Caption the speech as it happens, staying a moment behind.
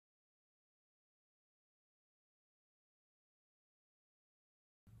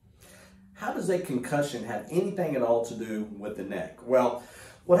how does a concussion have anything at all to do with the neck? Well,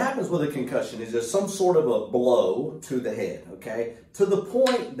 what happens with a concussion is there's some sort of a blow to the head, okay? To the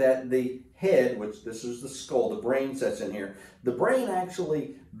point that the head, which this is the skull, the brain that's in here, the brain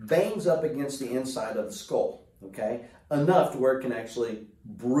actually bangs up against the inside of the skull, okay? Enough to where it can actually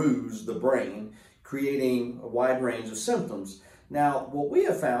bruise the brain, creating a wide range of symptoms. Now, what we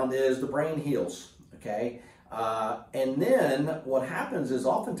have found is the brain heals, okay? And then what happens is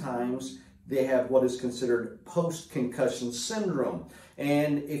oftentimes they have what is considered post-concussion syndrome.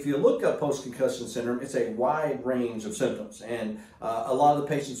 And if you look up post-concussion syndrome, it's a wide range of symptoms. And a lot of the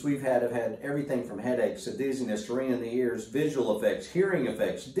patients we've had have had everything from headaches to dizziness, to ringing in the ears, visual effects, hearing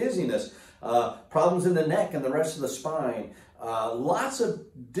effects, dizziness, problems in the neck and the rest of the spine. Lots of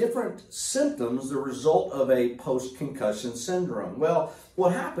different symptoms, the result of a post-concussion syndrome. Well,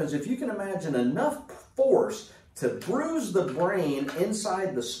 what happens, if you can imagine enough force to bruise the brain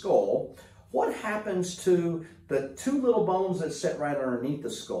inside the skull, what happens to the two little bones that sit right underneath the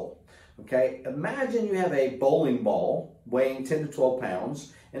skull? Okay, imagine you have a bowling ball weighing 10 to 12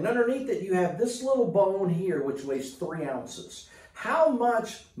 pounds, and underneath it you have this little bone here which weighs 3 ounces. How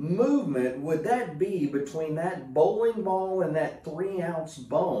much movement would that be between that bowling ball and that 3-ounce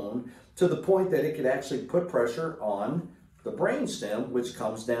bone to the point that it could actually put pressure on the brainstem, which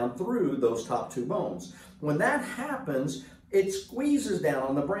comes down through those top 2 bones? When that happens, it squeezes down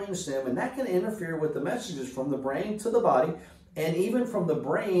on the brainstem, and that can interfere with the messages from the brain to the body, and even from the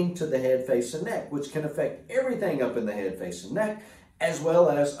brain to the head, face, and neck, which can affect everything up in the head, face, and neck, as well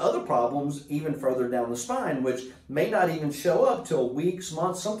as other problems even further down the spine, which may not even show up till weeks,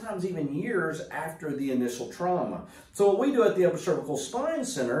 months, sometimes even years after the initial trauma. So what we do at the Upper Cervical Spine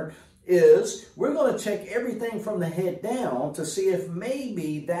Center is we're going to check everything from the head down to see if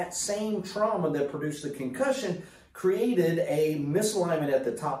maybe that same trauma that produced the concussion created a misalignment at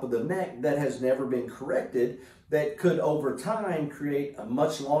the top of the neck that has never been corrected, that could over time create a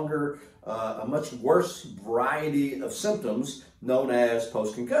much longer, a much worse variety of symptoms known as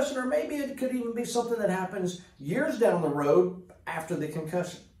post-concussion, or maybe it could even be something that happens years down the road after the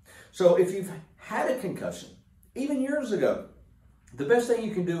concussion. So if you've had a concussion, even years ago, the best thing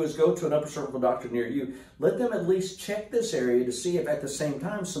you can do is go to an upper cervical doctor near you. Let them at least check this area to see if at the same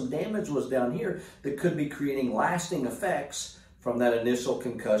time some damage was down here that could be creating lasting effects from that initial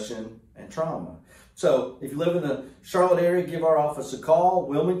concussion and trauma. So if you live in the Charlotte area, give our office a call.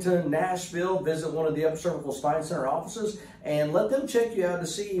 Wilmington, Nashville, visit one of the Upper Cervical Spine Center offices and let them check you out to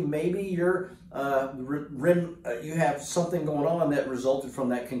see maybe you have something going on that resulted from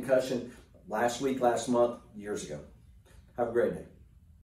that concussion last week, last month, years ago. Have a great day.